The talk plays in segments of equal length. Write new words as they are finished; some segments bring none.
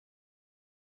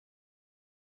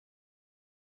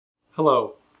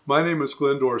Hello, my name is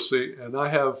Glenn Dorsey, and I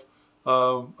have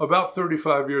about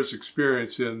 35 years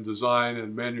experience in design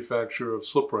and manufacture of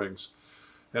slip rings.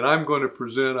 And I'm going to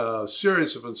present a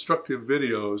series of instructive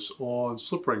videos on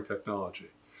slip ring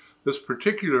technology. This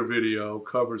particular video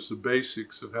covers the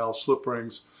basics of how slip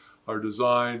rings are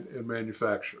designed and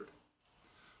manufactured.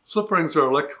 Slip rings are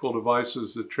electrical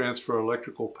devices that transfer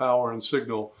electrical power and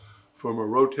signal from a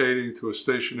rotating to a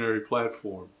stationary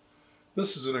platform.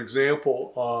 This is an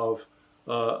example of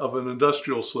an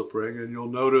industrial slip ring, and you'll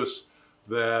notice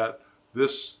that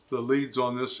the leads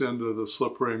on this end of the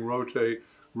slip ring rotate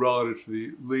relative to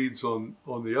the leads on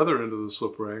the other end of the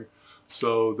slip ring.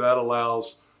 So that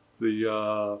allows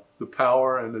the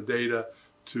power and the data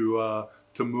to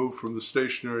move from the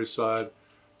stationary side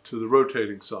to the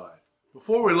rotating side.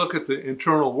 Before we look at the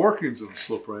internal workings of the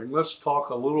slip ring, let's talk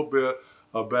a little bit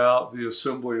about the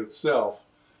assembly itself.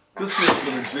 This is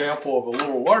an example of a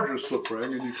little larger slip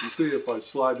ring, and you can see if I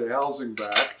slide the housing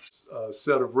back, a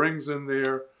set of rings in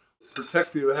there.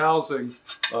 Protective housing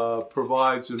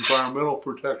provides environmental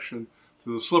protection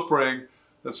to the slip ring.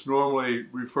 That's normally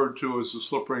referred to as the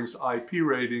slip ring's IP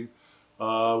rating,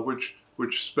 which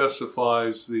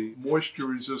specifies the moisture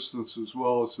resistance as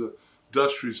well as the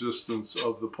dust resistance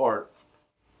of the part.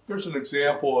 Here's an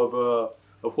example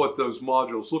of what those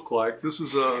modules look like. This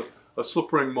is a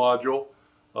slip ring module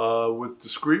with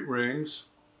discrete rings,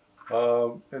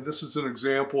 and this is an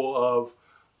example of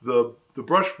the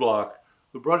brush block.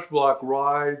 The brush block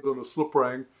rides on a slip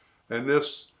ring, and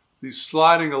these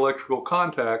sliding electrical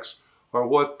contacts are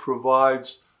what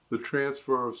provides the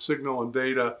transfer of signal and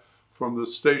data from the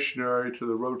stationary to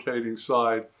the rotating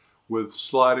side with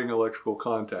sliding electrical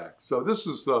contact. So this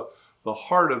is the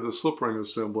heart of the slip ring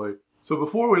assembly. So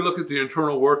before we look at the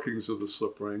internal workings of the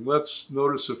slip ring, let's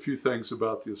notice a few things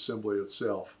about the assembly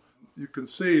itself. You can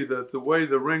see that the way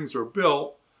the rings are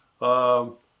built,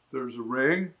 there's a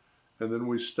ring, and then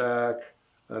we stack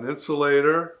an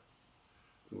insulator,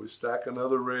 and we stack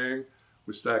another ring,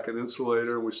 we stack an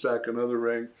insulator, and we stack another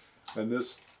ring, and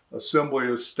this assembly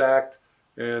is stacked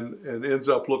and ends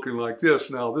up looking like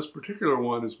this. Now, this particular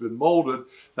one has been molded.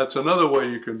 That's another way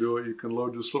you can do it. You can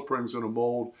load the slip rings in a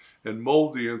mold and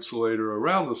mold the insulator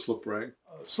around the slip ring.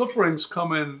 Slip rings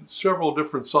come in several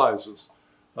different sizes.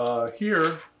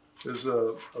 Here is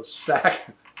a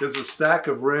stack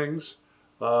of rings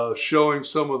showing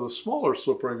some of the smaller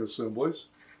slip ring assemblies.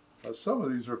 Some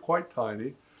of these are quite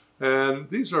tiny, and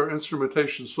these are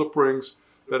instrumentation slip rings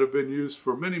that have been used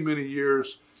for many, many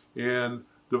years in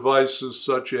devices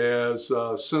such as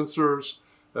sensors,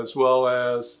 as well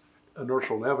as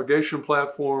inertial navigation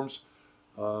platforms,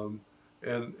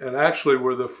 and actually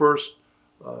were the first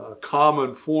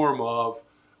common form of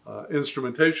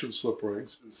instrumentation slip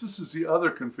rings. This is the other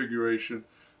configuration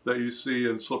that you see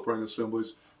in slip ring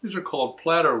assemblies. These are called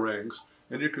platter rings,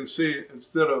 and you can see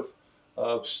instead of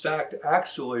stacked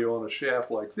axially on a shaft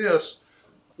like this,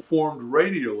 formed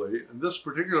radially, and this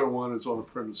particular one is on a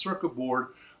printed circuit board,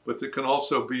 but it can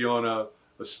also be on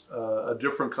a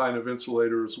different kind of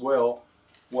insulator as well.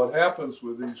 What happens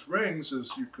with these rings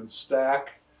is you can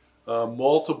stack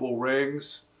multiple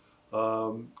rings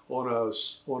on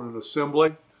an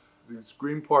assembly. These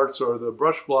green parts are the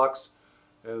brush blocks,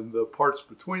 and the parts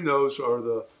between those are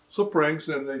the slip rings,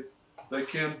 and they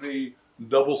can be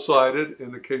double-sided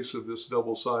in the case of this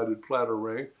double-sided platter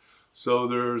ring. So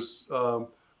there's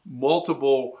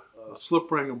multiple slip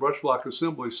ring and brush block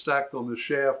assemblies stacked on the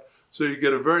shaft, so you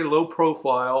get a very low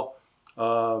profile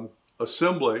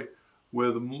assembly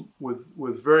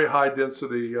with very high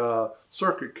density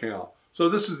circuit count. So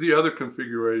this is the other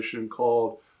configuration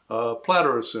called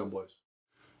platter assemblies.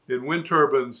 In wind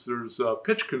turbines, there's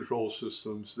pitch control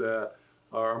systems that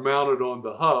are mounted on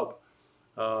the hub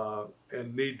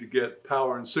and need to get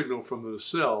power and signal from the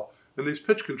nacelle. And these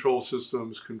pitch control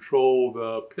systems control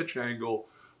the pitch angle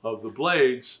of the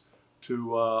blades to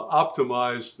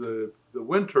optimize the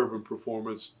wind turbine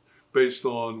performance based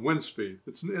on wind speed.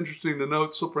 It's interesting to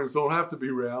note slip rings don't have to be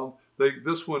round.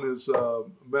 This one is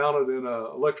mounted in an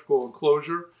electrical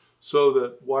enclosure so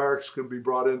that wires can be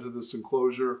brought into this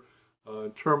enclosure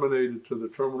and terminated to the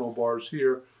terminal bars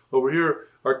here. Over here,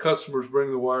 our customers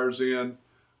bring the wires in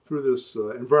through this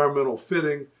environmental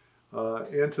fitting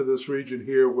into this region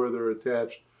here where they're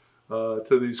attached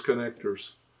to these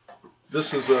connectors.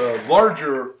 This is a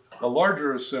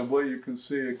larger assembly. You can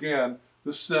see again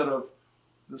this set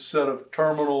of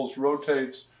terminals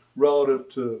rotates relative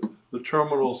to the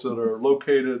terminals that are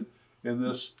located in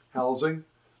this housing.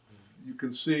 You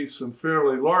can see some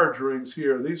fairly large rings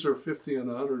here. These are 50 and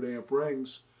 100 amp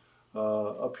rings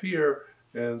up here,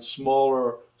 and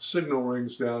smaller signal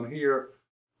rings down here.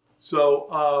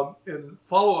 So in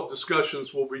follow-up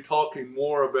discussions, we'll be talking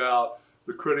more about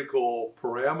the critical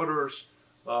parameters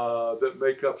that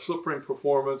make up slip ring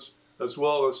performance, as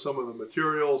well as some of the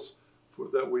materials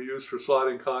that we use for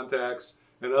sliding contacts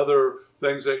and other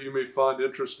things that you may find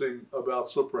interesting about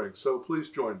slip rings. So please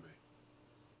join me.